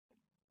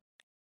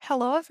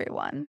Hello,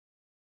 everyone.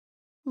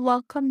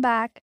 Welcome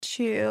back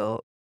to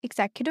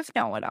Executive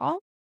Know It All.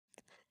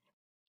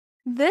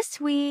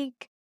 This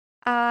week,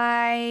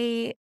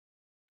 I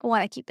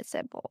want to keep it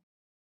simple.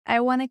 I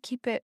want to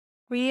keep it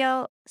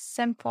real,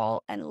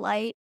 simple, and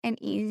light and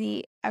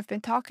easy. I've been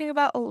talking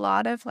about a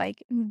lot of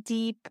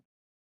deep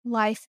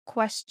life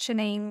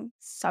questioning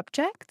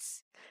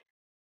subjects.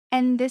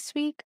 And this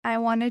week, I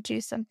want to do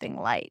something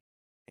light.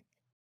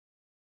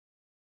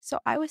 So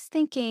I was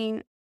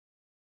thinking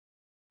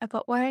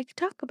about what I could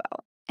talk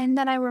about. And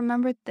then I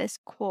remembered this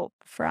quote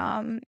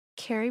from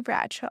Carrie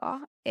Bradshaw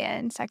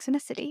in Sex and the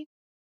City,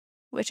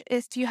 which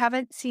is, if you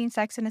haven't seen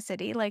Sex and the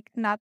City,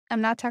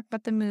 I'm not talking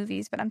about the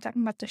movies, but I'm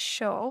talking about the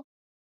show.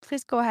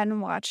 Please go ahead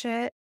and watch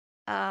it.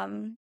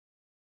 Um,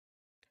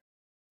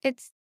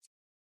 it's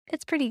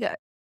it's pretty good.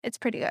 It's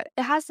pretty good.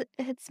 It has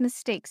its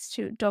mistakes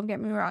too. Don't get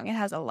me wrong. It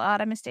has a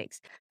lot of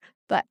mistakes,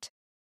 but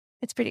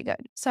it's pretty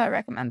good. So I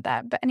recommend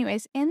that. But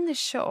anyways, in the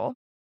show,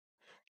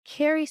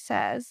 Carrie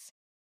says,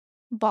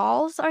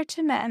 balls are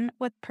to men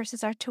what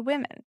purses are to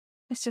women.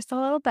 It's just a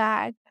little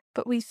bag,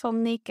 but we feel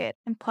naked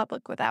in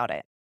public without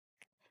it.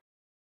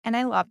 And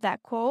I love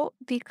that quote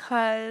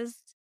because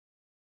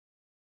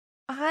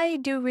I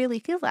do really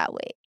feel that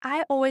way.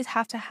 I always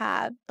have to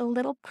have a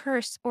little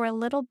purse or a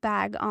little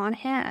bag on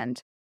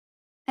hand.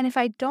 And if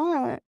I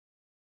don't,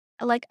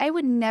 I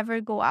would never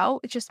go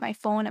out with just my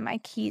phone and my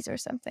keys or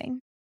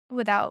something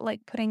without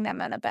putting them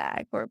in a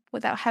bag or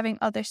without having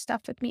other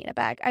stuff with me in a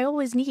bag. I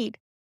always need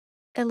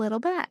a little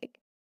bag.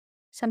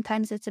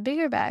 Sometimes it's a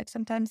bigger bag,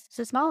 sometimes it's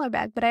a smaller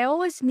bag, but I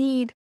always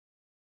need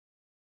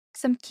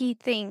some key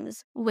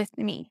things with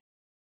me.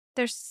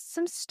 There's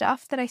some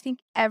stuff that I think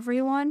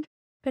everyone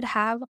could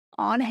have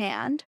on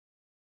hand.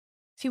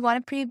 If you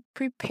want to be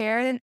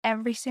prepared in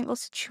every single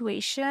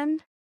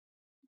situation,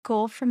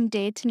 go from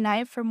day to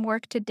night, from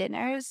work to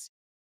dinners,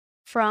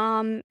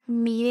 from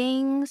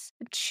meetings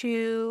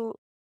to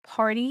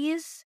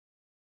parties,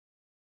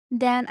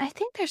 then I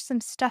think there's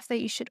some stuff that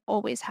you should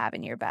always have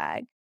in your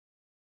bag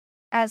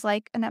as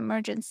an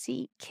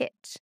emergency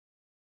kit.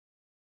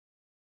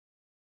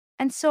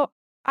 And so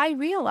I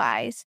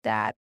realized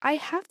that I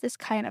have this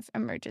kind of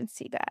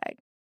emergency bag.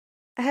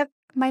 I have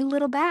my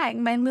little bag,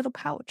 my little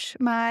pouch,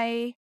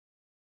 you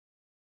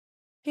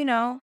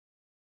know,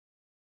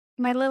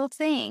 my little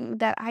thing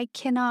that I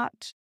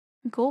cannot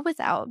go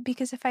without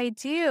because if I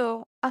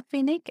do, I'll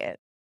be naked.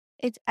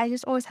 I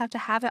just always have to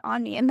have it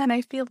on me. And then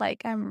I feel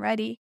like I'm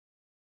ready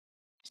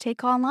to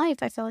take on life.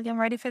 I feel like I'm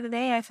ready for the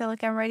day. I feel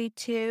like I'm ready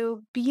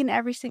to be in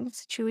every single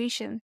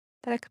situation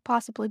that I could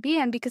possibly be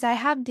in because I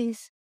have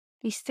these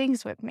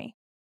things with me.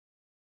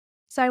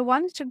 So I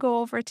wanted to go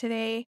over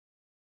today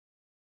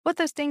what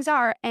those things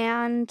are,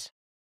 and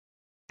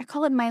I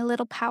call it my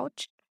little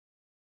pouch.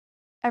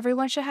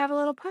 Everyone should have a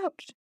little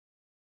pouch.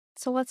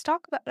 So let's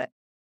talk about it.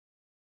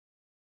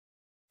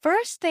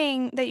 First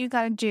thing that you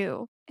got to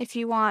do if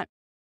you want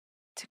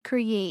to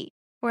create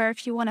or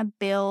if you want to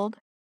build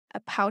a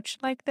pouch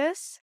like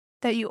this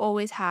that you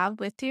always have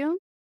with you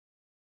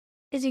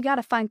is you got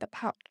to find the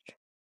pouch.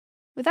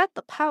 Without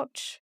the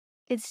pouch,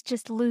 it's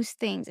just loose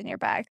things in your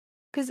bag.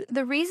 Because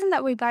the reason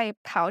that we buy a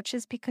pouch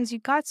is because you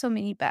got so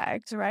many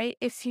bags, right?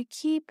 If you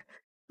keep,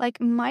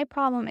 my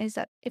problem is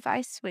that if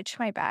I switch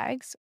my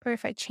bags or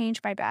if I change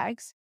my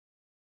bags,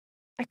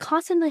 I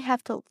constantly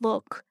have to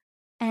look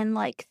and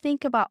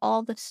think about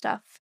all the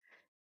stuff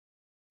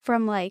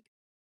from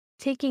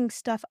taking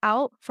stuff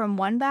out from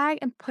one bag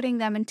and putting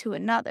them into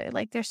another.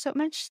 There's so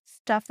much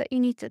stuff that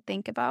you need to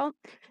think about.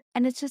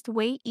 And it's just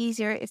way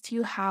easier if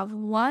you have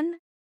one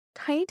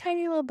tiny,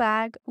 tiny little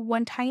bag,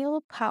 one tiny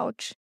little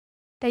pouch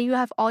that you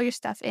have all your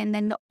stuff in.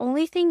 Then the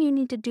only thing you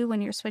need to do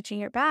when you're switching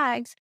your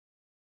bags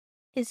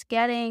is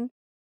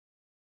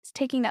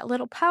taking that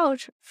little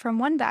pouch from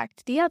one bag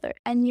to the other.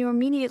 And you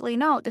immediately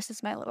know this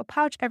is my little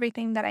pouch.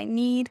 Everything that I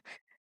need,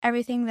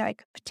 everything that I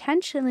could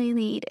potentially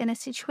need in a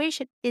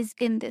situation is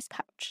in this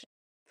pouch.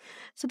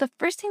 So the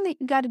first thing that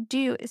you got to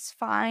do is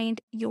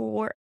find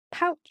your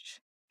pouch.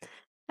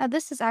 Now,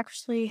 this is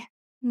actually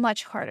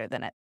much harder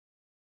than it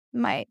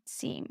might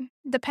seem,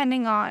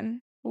 depending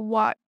on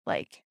what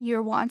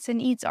your wants and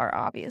needs are,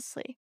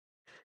 obviously.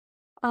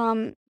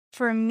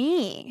 For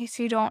me, if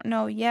you don't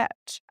know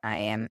yet, I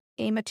am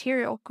a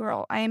material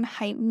girl. I am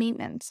high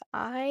maintenance.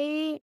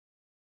 I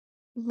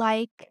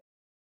like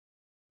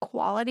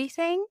quality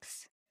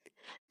things.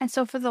 And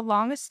so for the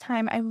longest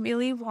time, I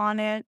really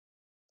wanted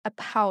a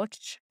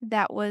pouch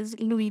that was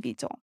Louis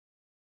Vuitton.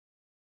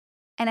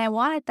 And I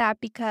wanted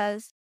that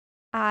because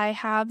I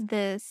have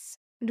this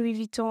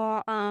Louis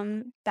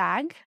Vuitton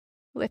bag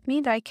with me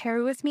that I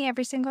carry with me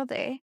every single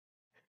day.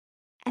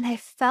 And I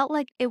felt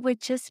like it would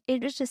just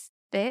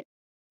fit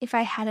if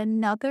I had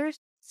another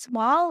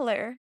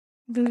smaller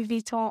Louis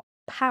Vuitton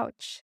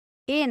pouch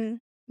in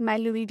my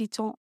Louis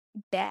Vuitton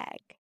bag.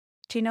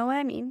 Do you know what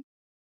I mean?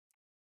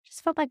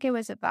 Just felt like it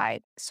was a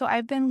vibe. So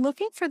I've been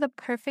looking for the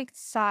perfect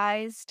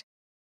sized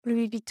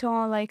Louis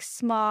Vuitton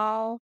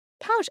small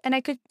pouch and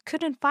I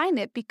couldn't find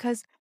it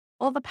because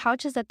all the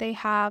pouches that they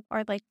have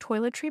are like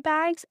toiletry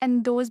bags,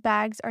 and those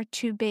bags are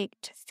too big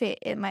to fit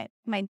in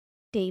my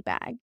day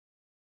bag.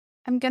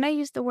 I'm gonna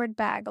use the word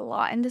bag a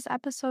lot in this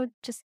episode,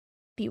 just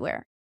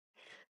beware.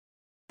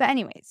 But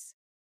anyways,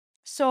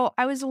 so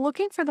I was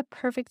looking for the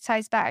perfect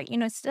size bag. You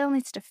know, it still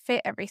needs to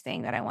fit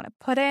everything that I want to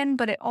put in,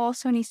 but it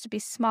also needs to be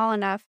small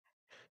enough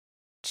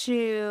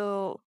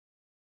to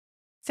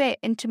fit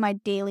into my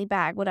daily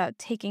bag without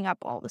taking up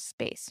all the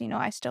space. You know,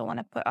 I still want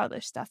to put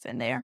other stuff in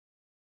there.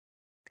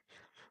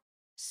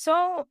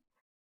 So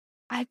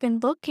I've been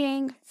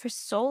looking for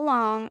so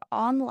long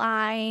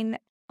online,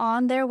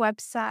 on their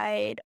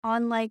website,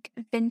 on like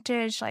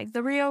vintage, like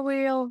the real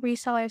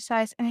reseller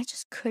size, and I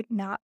just could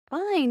not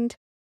find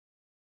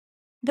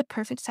the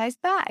perfect size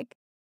bag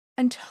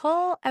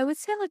until I would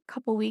say like a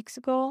couple weeks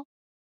ago.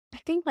 I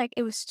think like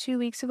it was 2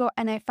 weeks ago,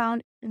 and I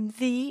found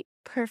the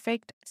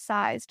perfect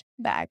sized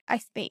bag. I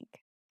think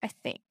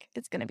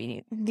it's gonna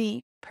be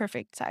the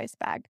perfect sized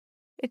bag.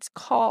 It's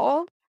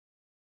called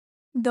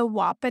the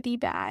Wapiti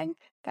bag.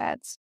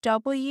 That's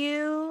WAPIT,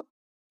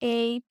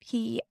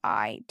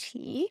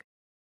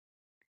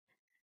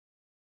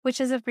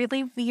 which is a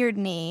really weird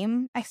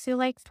name. I feel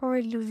like for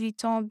a Louis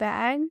Vuitton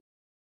bag,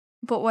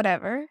 but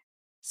whatever.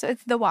 So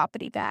it's the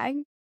Wapiti bag.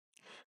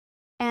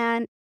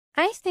 And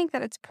I think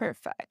that it's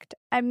perfect.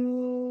 I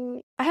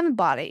haven't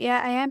bought it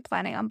yet. I am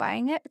planning on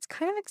buying it. It's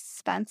kind of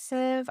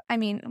expensive. I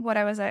mean, what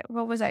was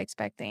I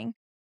expecting?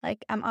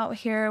 Like I'm out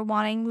here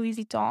wanting Louis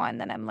Vuitton, and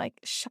then I'm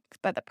like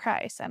shocked by the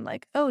price. I'm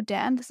like, oh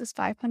damn, this is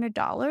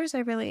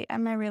 $500.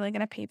 Am I really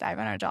gonna pay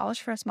 $500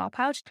 for a small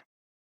pouch?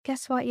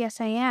 Guess what? Yes,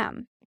 I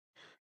am.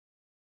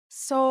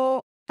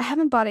 So I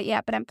haven't bought it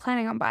yet, but I'm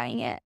planning on buying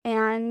it.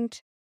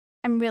 And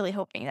I'm really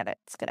hoping that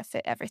it's gonna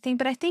fit everything,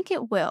 but I think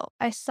it will.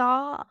 I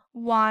saw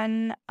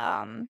one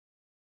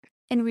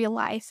in real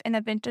life in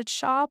a vintage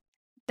shop.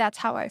 That's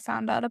how I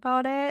found out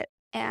about it.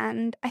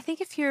 And I think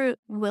if you're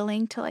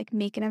willing to like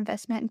make an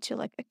investment into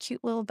like a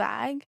cute little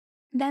bag,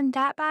 then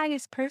that bag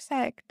is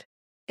perfect.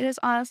 It is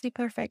honestly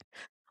perfect.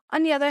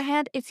 On the other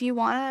hand, if you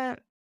want to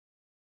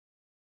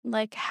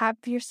like have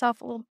yourself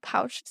a little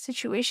pouch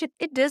situation,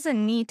 it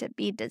doesn't need to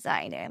be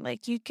designer.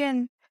 Like you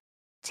can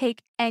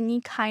take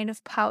any kind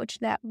of pouch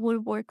that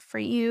would work for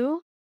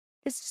you.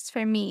 It's just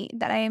for me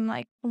that I am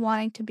like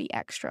wanting to be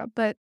extra,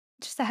 but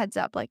just a heads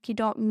up, like you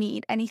don't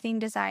need anything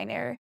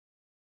designer.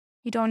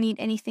 You don't need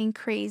anything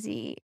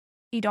crazy.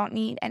 You don't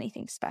need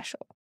anything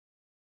special.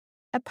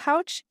 A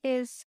pouch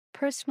is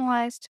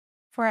personalized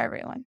for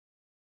everyone.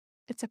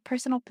 It's a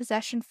personal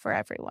possession for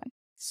everyone.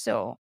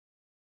 So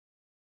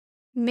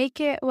make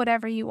it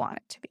whatever you want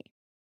it to be.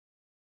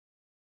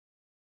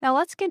 Now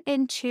let's get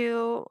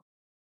into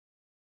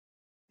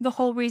the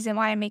whole reason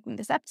why I'm making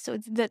this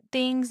episode, the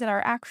things that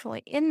are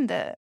actually in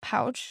the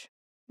pouch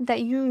that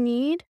you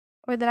need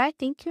or that I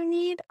think you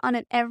need on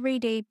an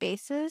everyday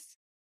basis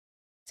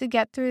to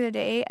get through the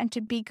day and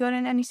to be good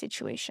in any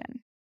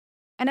situation.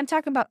 And I'm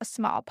talking about a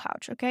small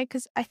pouch, okay?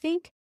 Because I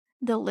think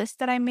the list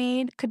that I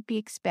made could be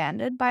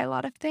expanded by a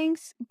lot of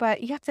things,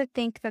 but you have to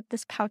think that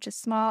this pouch is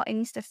small. It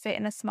needs to fit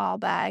in a small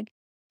bag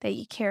that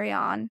you carry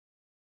on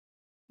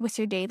with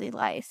your daily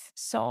life.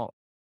 So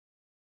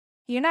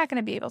you're not going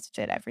to be able to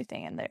fit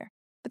everything in there,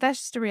 but that's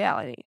just the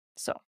reality.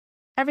 So,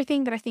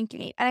 everything that I think you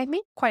need. And I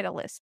made quite a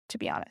list, to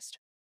be honest.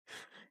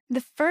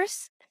 The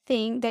first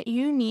thing that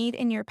you need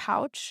in your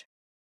pouch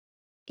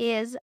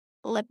is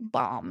lip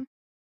balm.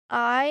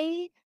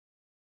 I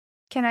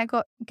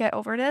cannot get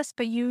over this,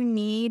 but you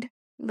need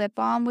lip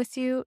balm with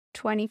you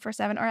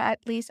 24/7, or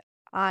at least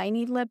I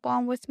need lip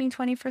balm with me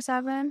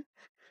 24/7.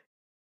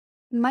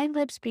 My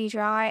lips be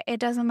dry. It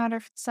doesn't matter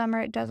if it's summer,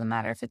 it doesn't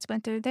matter if it's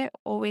winter, they're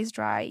always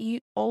dry. You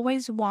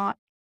always want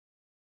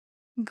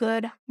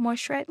good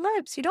moisturized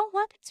lips. You don't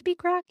want it to be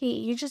cracky.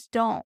 You just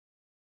don't.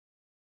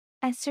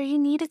 And so you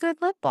need a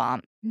good lip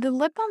balm. The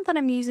lip balm that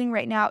I'm using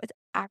right now is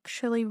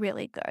actually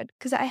really good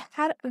because I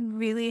had a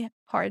really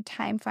hard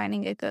time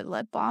finding a good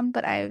lip balm,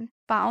 but I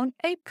found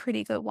a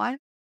pretty good one.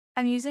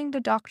 I'm using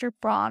the Dr.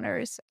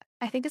 Bronner's.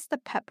 I think it's the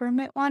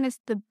peppermint one. It's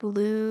the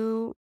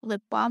blue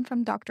lip balm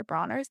from Dr.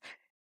 Bronner's.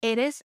 It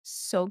is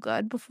so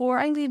good. Before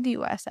I leave the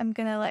US, I'm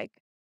gonna like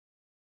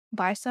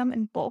buy some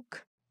in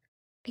bulk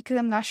because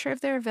I'm not sure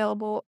if they're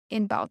available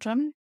in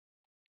Belgium,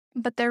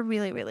 but they're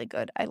really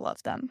good. I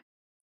love them.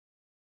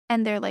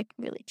 And they're like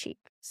really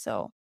cheap.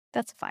 So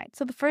that's fine.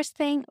 So the first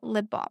thing,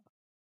 lip balm.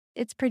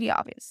 It's pretty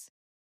obvious.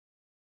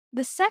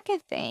 The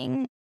second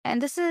thing, and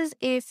this is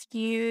if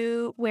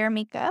you wear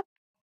makeup,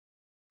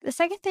 the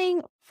second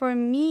thing for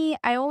me,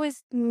 I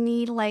always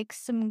need like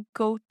some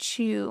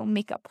go-to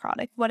makeup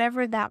product,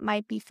 whatever that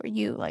might be for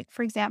you. Like,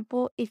 for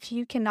example, if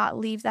you cannot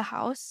leave the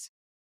house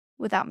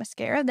without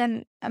mascara,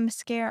 then a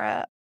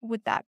mascara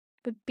would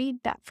be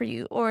that for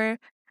you. Or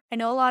I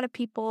know a lot of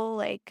people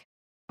like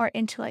are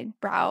into like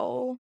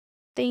brow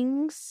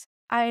things.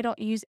 I don't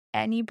use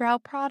any brow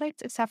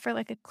products except for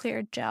like a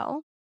clear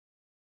gel.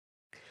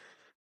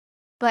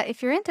 But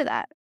if you're into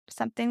that,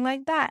 something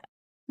like that.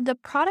 The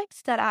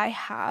products that I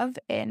have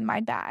in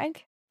my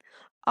bag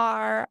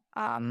are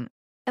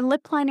a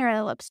lip liner and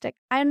a lipstick.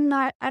 I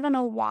don't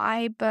know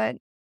why, but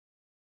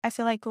I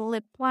feel like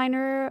lip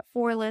liner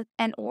or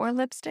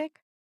lipstick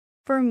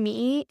for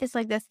me is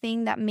like the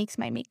thing that makes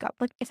my makeup.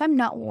 Like if I'm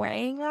not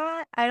wearing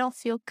that, I don't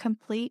feel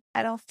complete.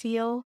 I don't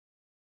feel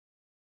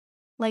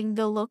like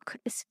the look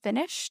is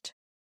finished.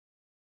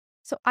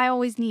 So I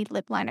always need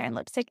lip liner and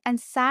lipstick. And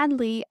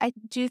sadly, I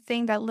do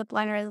think that lip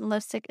liner and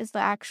lipstick is the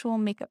actual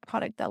makeup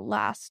product that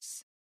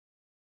lasts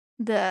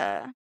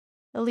the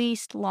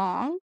least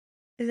long.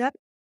 Is that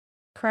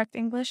correct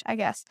English? I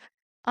guess.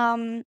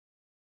 Um,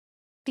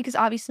 because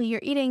obviously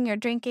you're eating, you're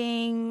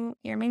drinking,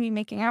 you're maybe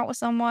making out with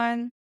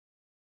someone.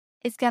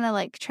 It's gonna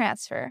like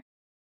transfer.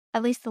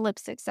 At least the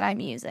lipsticks that I'm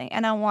using.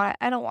 And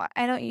I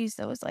don't use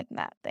those like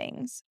matte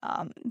things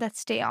that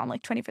stay on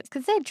like 20 minutes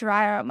because they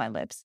dry out my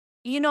lips.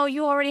 You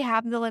already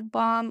have the lip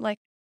balm, like,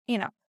 you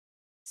know.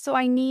 So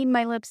I need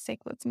my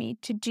lipstick with me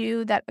to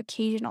do that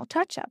occasional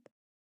touch up.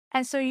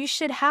 And so you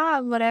should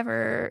have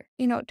whatever,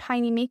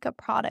 tiny makeup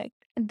product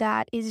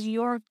that is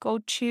your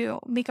go-to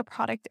makeup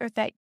product or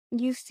that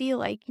you feel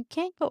like you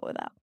can't go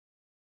without.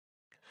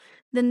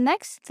 The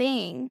next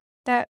thing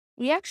that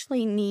we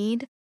actually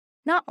need,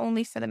 not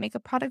only for the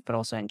makeup product, but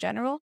also in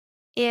general,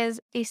 is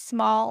a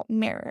small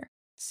mirror.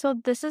 So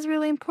this is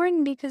really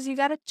important because you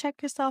got to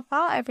check yourself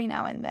out every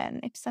now and then.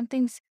 If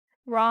something's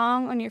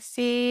wrong on your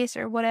face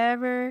or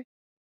whatever,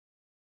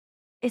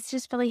 it's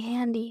just really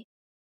handy.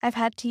 I've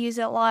had to use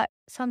it a lot.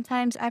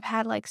 Sometimes I've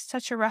had like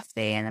such a rough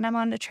day and then I'm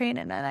on the train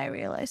and then I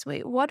realize,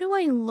 wait, what do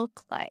I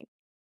look like?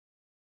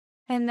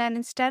 And then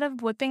instead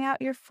of whipping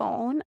out your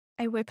phone,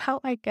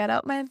 I get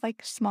out my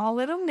like small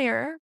little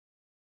mirror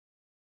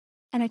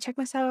and I check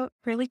myself out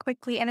really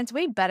quickly. And it's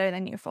way better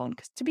than your phone.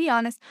 Because to be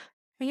honest,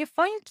 on your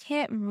phone, you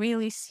can't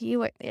really see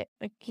what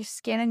like your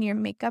skin and your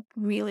makeup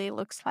really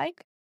looks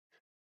like.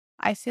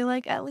 I feel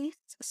like at least.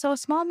 So a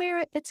small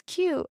mirror, it's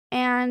cute.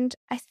 And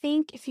I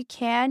think if you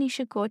can, you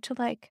should go to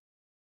like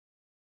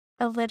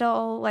a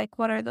little, like,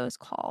 what are those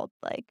called?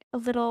 Like a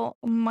little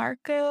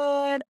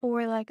market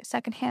or like a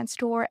secondhand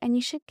store. And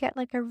you should get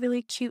like a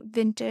really cute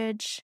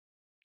vintage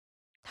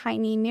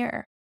tiny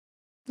mirror.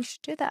 You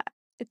should do that.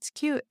 It's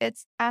cute.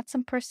 It's adds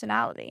some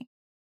personality.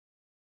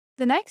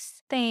 The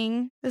next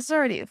thing, this is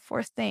already the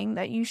fourth thing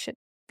that you should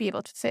be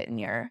able to fit in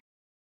your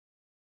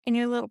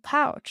little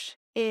pouch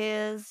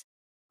is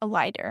a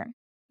lighter.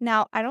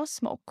 Now, I don't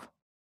smoke.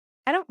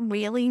 I don't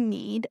really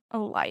need a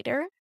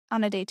lighter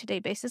on a day-to-day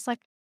basis. Like,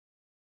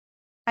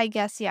 I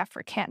guess, yeah,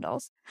 for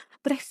candles.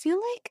 But I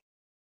feel like,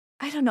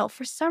 I don't know,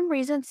 for some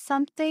reason,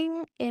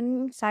 something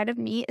inside of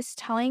me is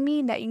telling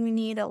me that you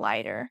need a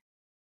lighter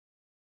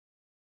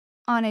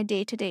on a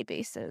day-to-day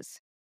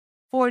basis.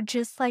 For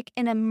just like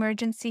in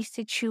emergency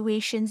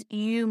situations,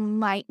 you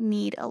might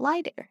need a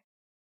lighter.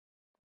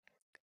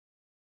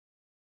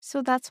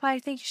 So that's why I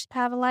think you should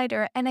have a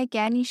lighter. And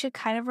again, you should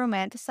kind of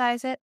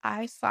romanticize it.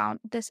 I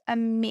found this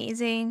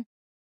amazing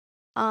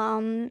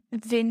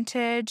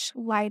vintage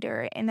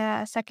lighter in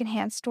a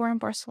secondhand store in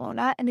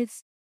Barcelona and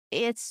it's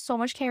so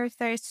much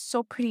character. It's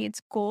so pretty.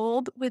 It's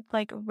gold with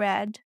like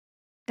red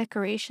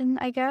decoration,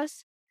 I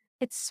guess.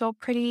 It's so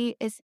pretty.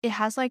 It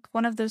has like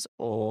one of those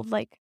old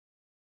like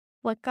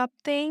flick up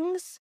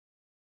things.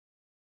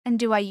 And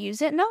do I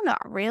use it? No,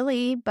 not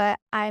really, but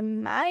I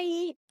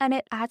might. And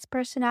it adds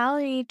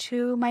personality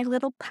to my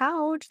little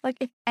pouch. Like,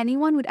 if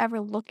anyone would ever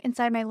look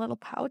inside my little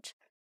pouch,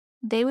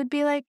 they would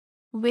be like,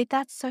 wait,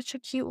 that's such a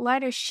cute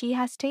lighter. She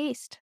has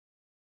taste.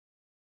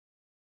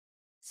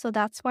 So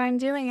that's why I'm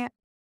doing it.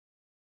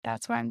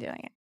 That's why I'm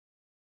doing it.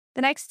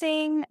 The next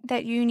thing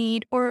that you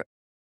need, or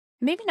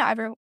maybe not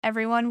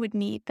everyone would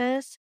need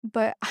this,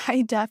 but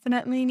I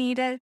definitely need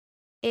it,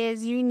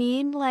 is you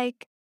need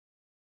like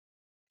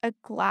a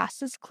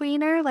glasses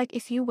cleaner. Like,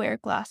 if you wear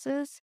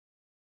glasses,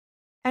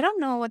 I don't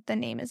know what the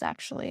name is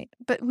actually,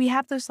 but we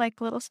have those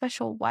like little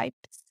special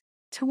wipes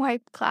to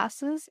wipe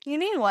glasses. You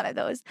need one of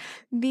those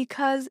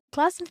because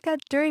glasses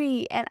get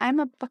dirty and I'm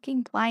a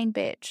fucking blind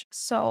bitch.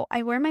 So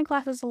I wear my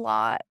glasses a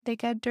lot. They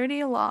get dirty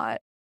a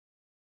lot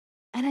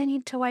and I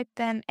need to wipe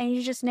them and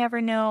you just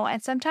never know.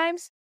 And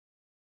sometimes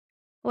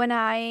when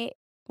I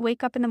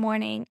wake up in the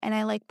morning and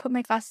I like put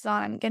my glasses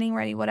on, I'm getting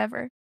ready,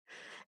 whatever.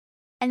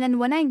 And then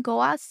when I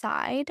go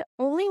outside,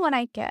 only when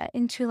I get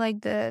into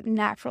like the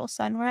natural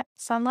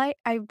sunlight,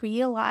 I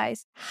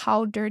realize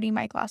how dirty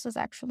my glasses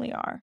actually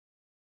are.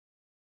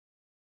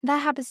 That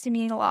happens to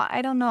me a lot.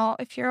 I don't know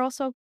if you're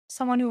also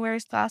someone who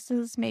wears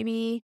glasses,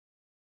 maybe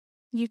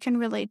you can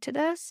relate to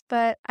this,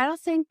 but I don't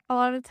think a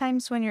lot of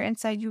times when you're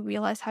inside, you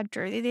realize how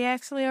dirty they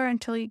actually are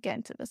until you get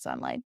into the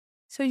sunlight.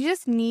 So you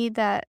just need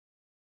that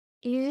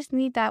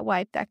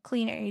wipe, that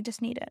cleaner. You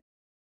just need it.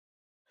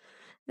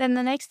 Then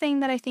the next thing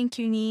that I think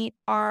you need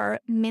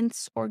are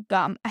mints or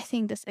gum. I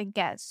think this,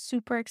 again,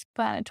 super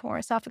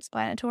explanatory,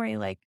 self-explanatory.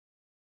 Like,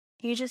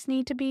 you just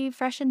need to be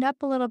freshened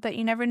up a little bit.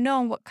 You never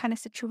know what kind of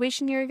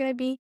situation you're going to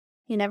be.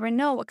 You never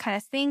know what kind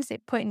of things they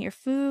put in your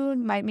food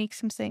might make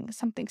something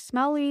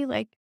smelly.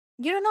 Like,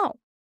 you don't know.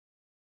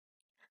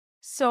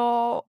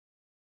 So,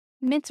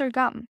 mints or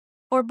gum,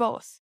 or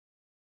both,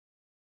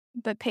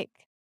 but pick.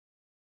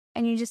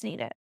 And you just need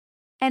it.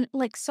 And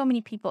like so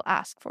many people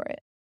ask for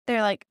it.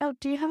 They're like, "Oh,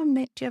 do you have a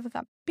mitt? Do you have a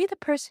gum?" Be the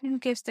person who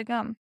gives the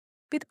gum.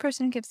 Be the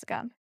person who gives the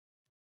gum.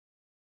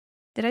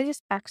 Did I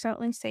just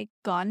accidentally say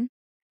gun?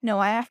 No,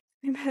 I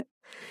actually meant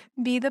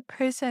be the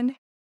person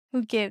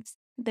who gives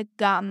the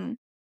gum.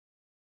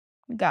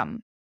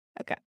 Gum.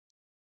 Okay.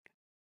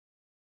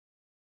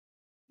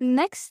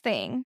 Next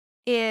thing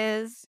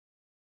is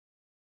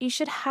you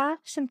should have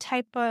some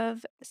type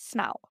of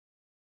smell.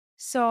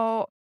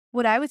 So,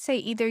 what I would say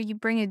either you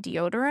bring a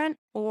deodorant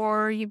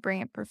or you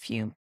bring a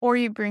perfume or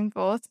you bring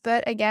both.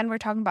 But again, we're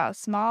talking about a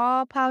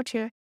small pouch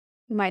here.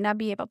 You might not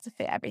be able to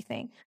fit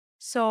everything.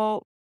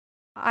 So,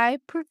 I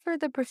prefer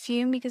the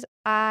perfume because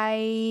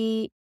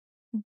I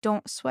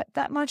don't sweat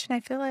that much. And I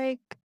feel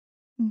like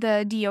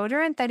the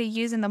deodorant that I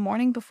use in the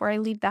morning before I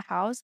leave the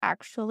house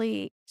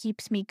actually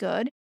keeps me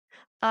good.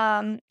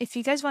 If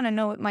you guys want to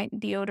know what my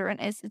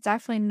deodorant is, it's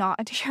actually not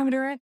a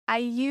deodorant.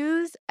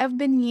 I've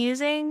been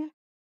using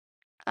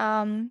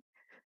um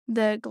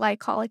the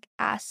glycolic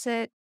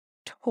acid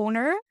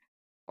toner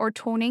or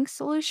toning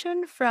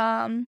solution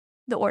from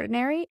The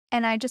Ordinary,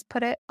 and I just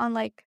put it on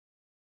like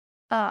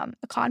a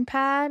cotton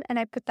pad and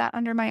I put that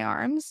under my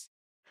arms.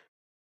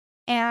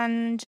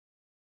 And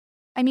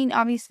I mean,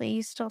 obviously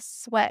you still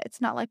sweat.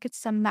 It's not like it's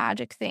some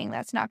magic thing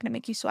that's not gonna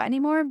make you sweat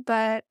anymore,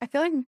 but I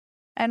feel like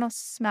I don't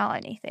smell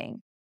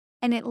anything.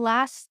 And it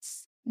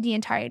lasts the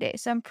entire day.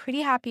 So I'm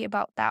pretty happy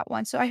about that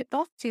one. So I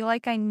don't feel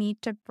like I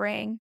need to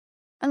bring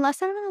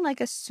unless I'm in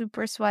like a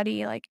super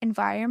sweaty like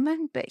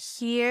environment, but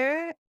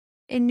here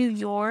in New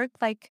York,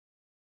 like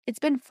it's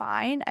been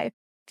fine. I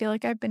feel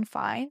like I've been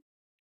fine.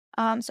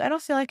 So I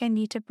don't feel like I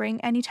need to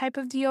bring any type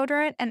of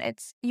deodorant, and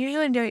it's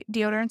usually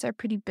deodorants are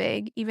pretty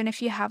big, even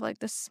if you have like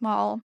the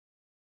small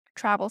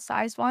travel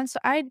size one. So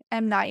I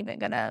am not even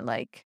gonna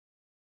like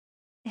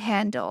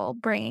handle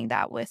bringing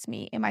that with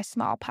me in my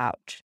small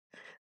pouch.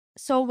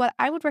 So what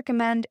I would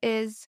recommend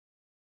is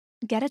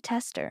get a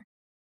tester.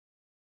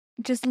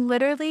 Just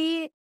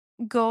literally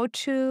go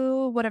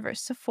to whatever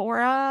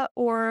Sephora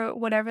or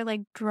whatever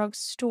like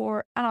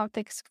drugstore. I don't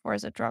think Sephora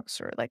is a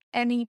drugstore, like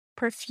any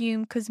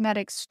perfume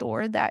cosmetic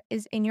store that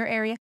is in your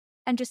area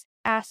and just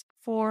ask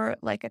for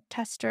like a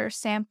tester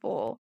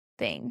sample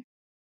thing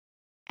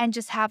and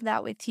just have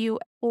that with you.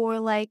 Or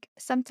like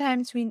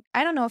sometimes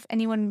I don't know if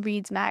anyone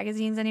reads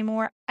magazines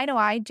anymore. I know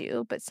I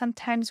do, but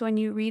sometimes when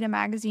you read a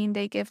magazine,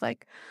 they give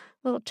like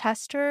a little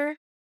tester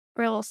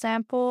or a little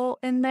sample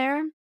in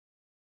there.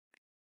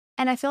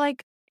 And I feel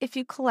like if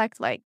you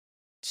collect like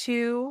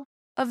 2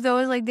 of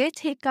those, like, they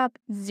take up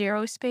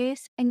 0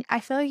 space, and I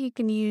feel like you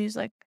can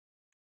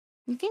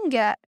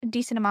get a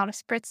decent amount of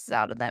spritzes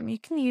out of them. You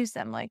can use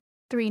them, like,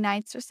 3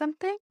 nights or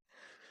something.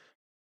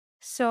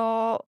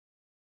 So,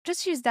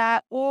 just use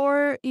that,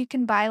 or you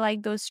can buy,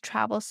 like, those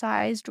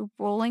travel-sized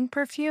rolling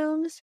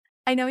perfumes.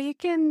 I know you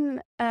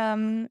can,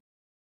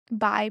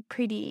 buy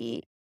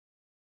pretty,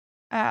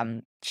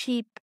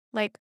 cheap,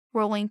 like,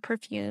 rolling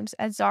perfumes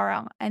at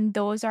Zara, and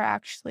those are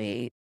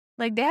actually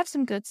like, they have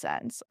some good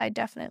scents. I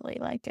definitely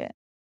like it.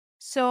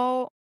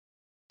 So,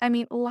 I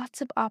mean,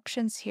 lots of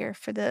options here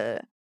for the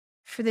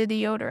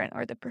deodorant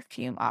or the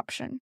perfume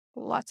option.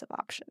 Lots of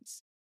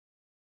options.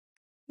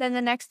 Then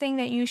the next thing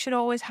that you should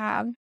always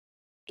have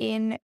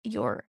in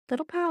your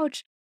little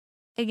pouch,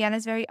 again,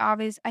 is very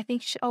obvious. I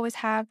think you should always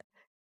have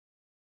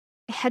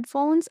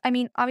headphones. I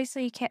mean,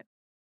 obviously you can't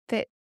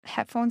fit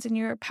headphones in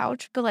your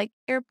pouch, but like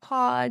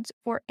AirPods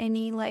or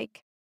any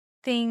like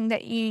thing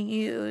that you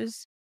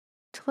use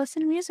to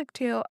listen to music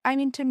to. I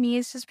mean, to me,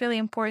 it's just really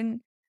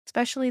important,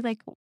 especially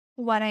like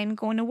when I'm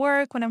going to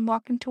work, when I'm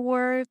walking to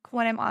work,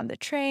 when I'm on the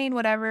train,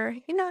 whatever.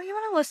 You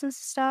want to listen to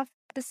stuff.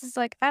 This is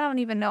like, I don't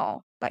even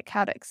know like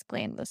how to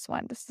explain this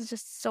one. This is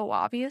just so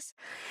obvious.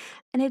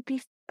 And it'd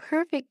be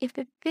perfect if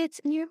it fits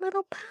in your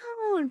little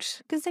pouch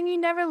because then you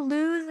never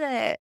lose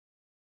it.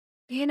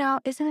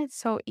 Isn't it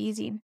so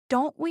easy?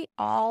 Don't we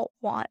all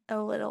want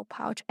a little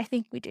pouch? I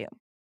think we do.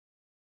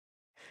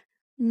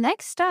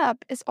 Next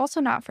up is also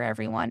not for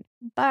everyone,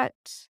 but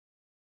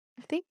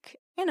I think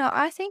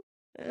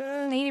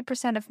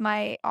 80% of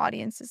my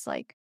audience is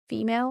like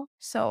female.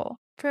 So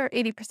for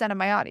 80% of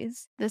my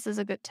audience, this is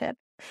a good tip.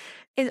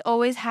 Is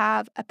always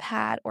have a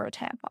pad or a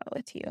tampon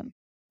with you.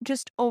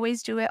 Just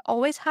always do it.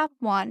 Always have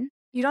one.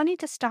 You don't need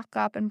to stock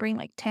up and bring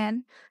like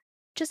 10.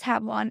 Just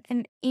have one.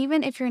 And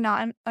even if you're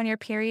not on your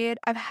period,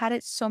 I've had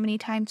it so many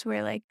times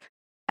where like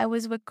I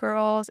was with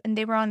girls and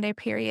they were on their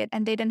period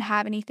and they didn't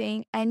have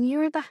anything. And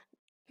you're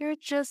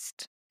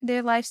just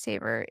their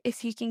lifesaver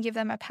if you can give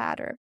them a pad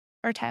or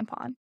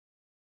tampon.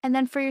 And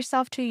then for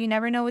yourself too, you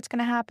never know what's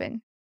gonna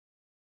happen.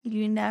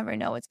 You never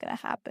know what's gonna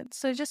happen.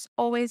 So just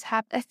always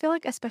have I feel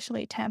like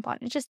especially a tampon,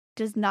 it just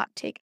does not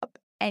take up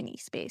any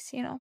space.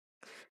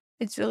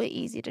 It's really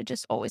easy to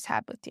just always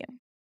have with you.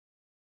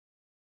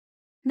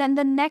 Then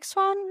the next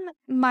one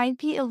might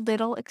be a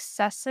little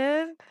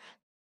excessive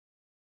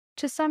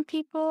to some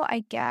people,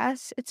 I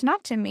guess. It's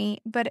not to me,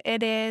 but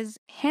it is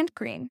hand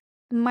cream.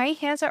 My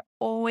hands are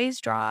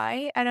always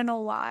dry. I don't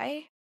know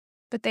why,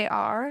 but they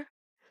are.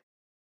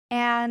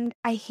 And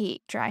I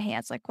hate dry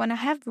hands. Like when I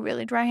have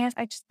really dry hands,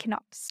 I just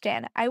cannot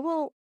stand it. I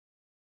will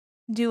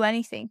do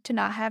anything to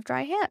not have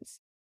dry hands.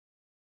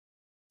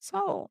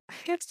 So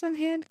here's some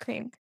hand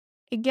cream.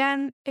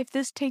 Again, if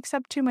this takes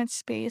up too much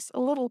space, a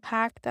little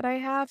hack that I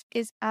have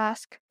is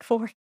ask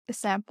for a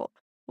sample.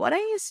 What I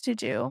used to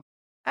do,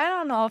 I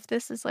don't know if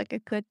this is like a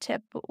good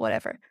tip, but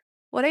whatever.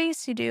 What I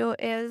used to do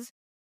is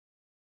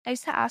I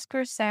used to ask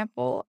for a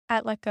sample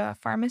at like a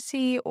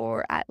pharmacy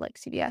or at like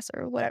CVS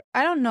or whatever.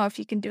 I don't know if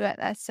you can do it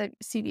at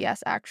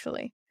CVS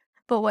actually,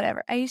 but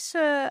whatever. I used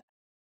to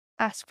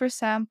ask for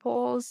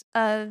samples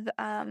of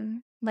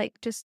like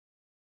just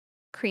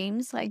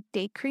creams, like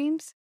day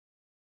creams,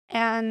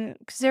 and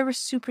because they were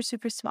super,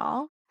 super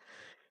small,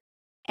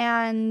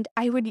 and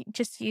I would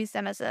just use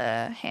them as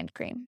a hand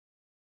cream.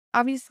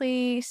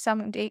 Obviously,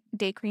 some day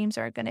creams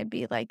are gonna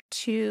be like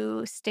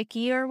too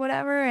sticky or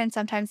whatever, and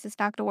sometimes it's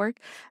not gonna work.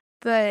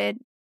 But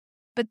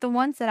the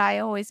ones that I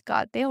always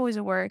got, they always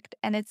worked,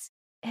 and it's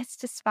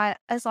just fine.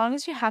 As long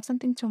as you have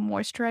something to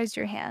moisturize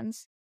your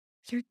hands,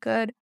 you're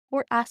good.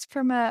 Or ask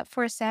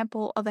for a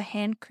sample of a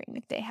hand cream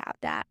if they have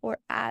that, or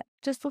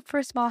just look for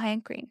a small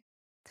hand cream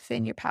to fit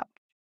in your pouch.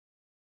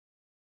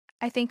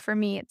 I think for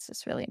me, it's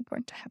just really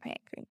important to have hand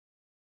cream.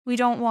 We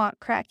don't want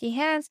cracky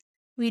hands.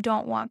 We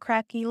don't want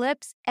cracky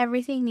lips.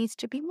 Everything needs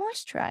to be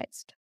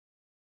moisturized.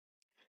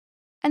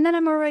 And then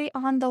I'm already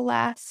on the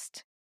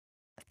last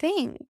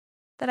thing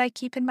that I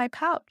keep in my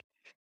pouch.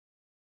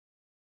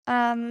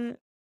 Um,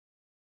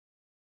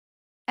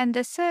 and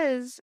this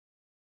is,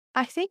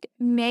 I think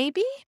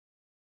maybe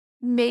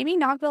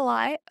not gonna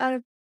lie, out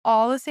of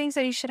all the things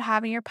that you should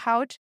have in your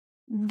pouch,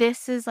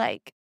 this is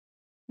like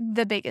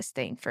the biggest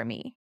thing for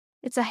me.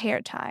 It's a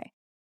hair tie.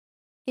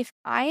 If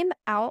I am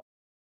out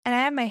and I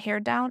have my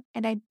hair down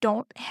and I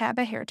don't have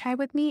a hair tie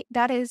with me,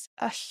 that is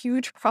a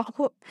huge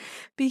problem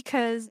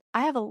because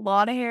I have a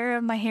lot of hair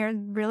and my hair is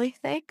really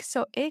thick,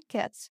 so it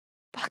gets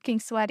fucking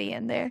sweaty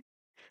in there.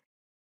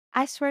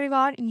 I swear to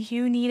God,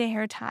 you need a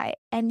hair tie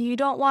and you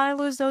don't want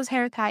to lose those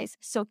hair ties,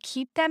 so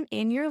keep them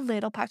in your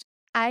little pouch.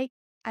 I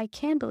I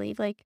can't believe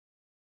like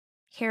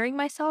hearing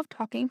myself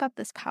talking about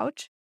this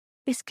pouch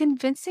is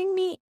convincing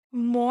me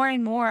more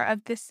and more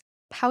of this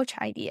pouch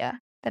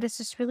idea that is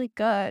just really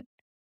good.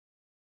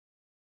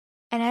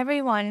 And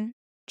everyone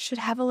should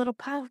have a little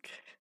pouch.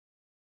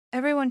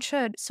 Everyone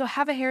should. So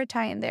have a hair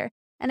tie in there.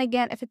 And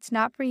again, if it's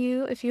not for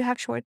you, if you have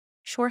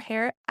short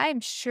hair,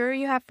 I'm sure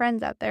you have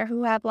friends out there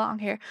who have long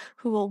hair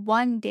who will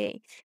one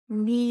day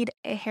need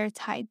a hair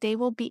tie. They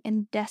will be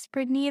in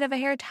desperate need of a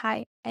hair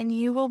tie, and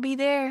you will be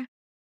there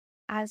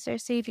as their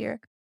savior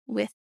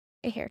with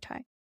a hair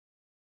tie.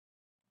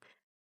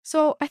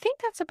 So I think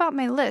that's about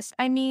my list.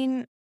 I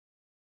mean,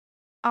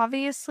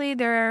 obviously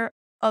there are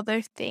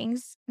other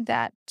things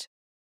that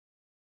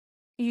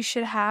you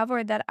should have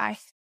or that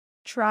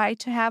try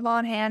to have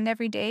on hand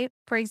every day.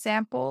 For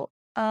example,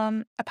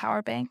 a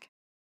power bank,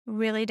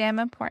 really damn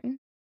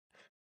important.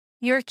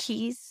 Your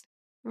keys,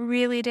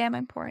 really damn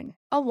important.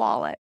 A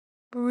wallet,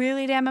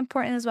 really damn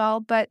important as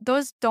well, but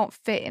those don't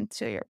fit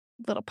into your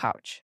little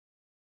pouch.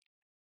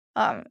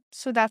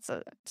 So that's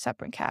a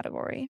separate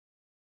category.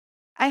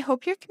 I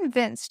hope you're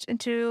convinced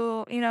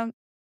into,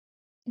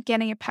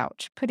 getting a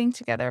pouch, putting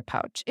together a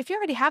pouch. If you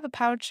already have a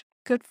pouch,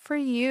 good for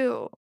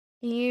you.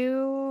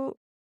 You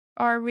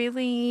are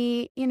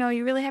really,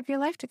 you really have your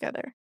life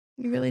together.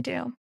 You really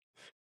do.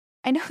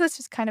 I know this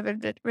is kind of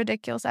a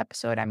ridiculous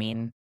episode. I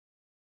mean,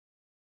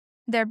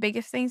 there are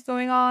bigger things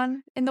going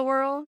on in the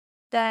world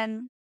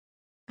than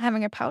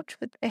having a pouch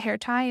with a hair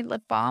tie,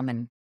 lip balm,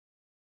 and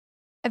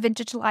a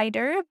vintage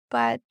lighter.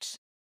 But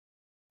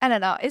I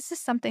don't know. It's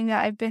just something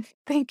that I've been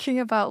thinking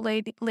about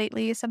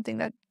lately. Something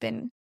that's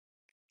been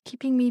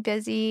keeping me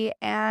busy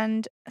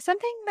and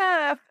something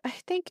that I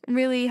think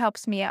really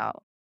helps me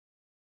out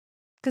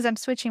because I'm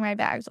switching my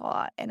bags a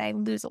lot and I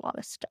lose a lot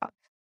of stuff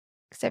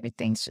because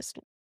everything's just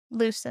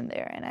loose in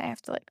there and I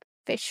have to like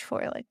fish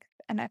for like,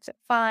 and I have to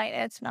find,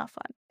 and it's not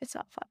fun. It's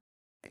not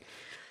fun.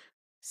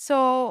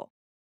 So,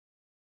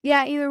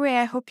 yeah, either way,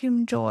 I hope you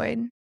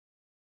enjoyed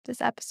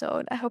this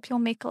episode. I hope you'll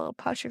make a little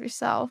pouch of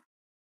yourself.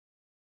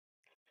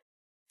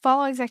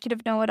 Follow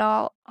Executive Know It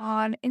All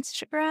on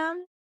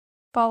Instagram.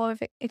 Follow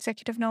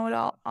Executive Know It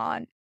All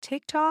on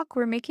TikTok.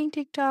 We're making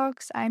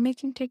TikToks. I'm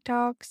making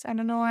TikToks. I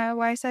don't know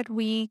why I said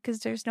we because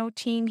there's no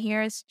team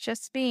here. It's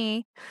just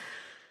me.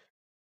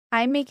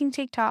 I'm making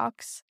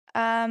TikToks.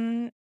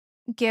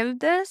 Give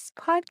this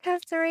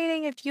podcast a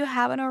rating if you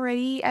haven't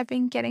already. I've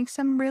been getting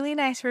some really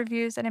nice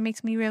reviews and it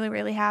makes me really,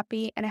 really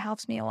happy and it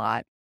helps me a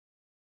lot.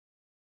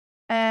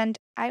 And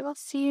I will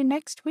see you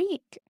next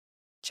week.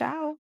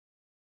 Ciao.